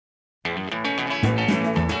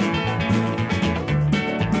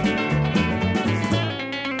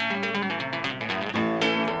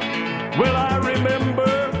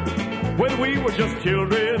were just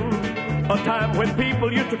children, a time when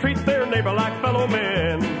people used to treat their neighbor like fellow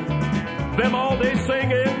men. Them all-day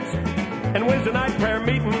singings and Wednesday night prayer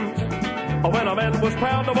meetings, when a man was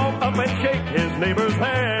proud to walk up and shake his neighbor's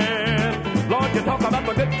hand. Lord, you talk about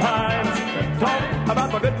the good times, talk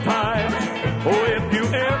about the good times. Oh, if you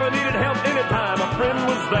ever needed help anytime, a friend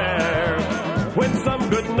was there. When some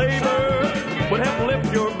good neighbor would help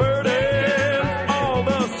lift your burdens, all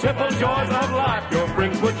the simple joys of life your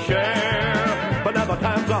friends would share. But now the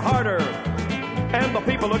times are harder and the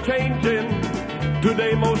people are changing.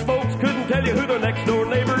 Today most folks couldn't tell you who their next door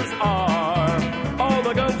neighbors are. All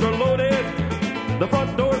the guns are loaded, the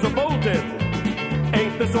front doors are bolted.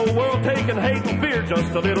 Ain't this old world taking hate and fear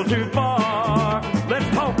just a little too far? Let's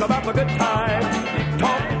talk about the good times,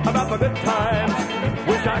 talk about the good times.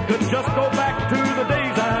 Wish I could just go back to the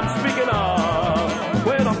days I'm speaking of,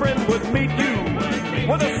 when a friend would meet you,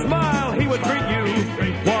 with a smile he would greet you.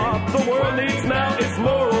 What the world needs now is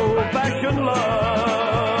more old-fashioned love.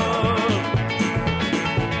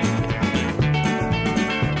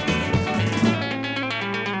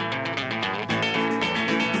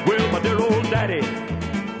 Well, my dear old daddy,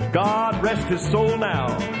 God rest his soul now,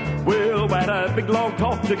 well, we had a big long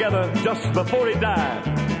talk together just before he died.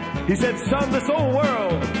 He said, son, this old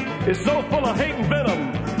world is so full of hate and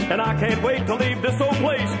venom, and I can't wait to leave this old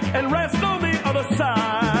place and rest on the other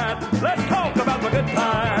side. Let's talk about the good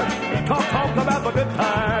times, talk about the good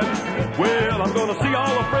times. Well, I'm gonna see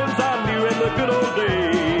all the friends I knew in the good old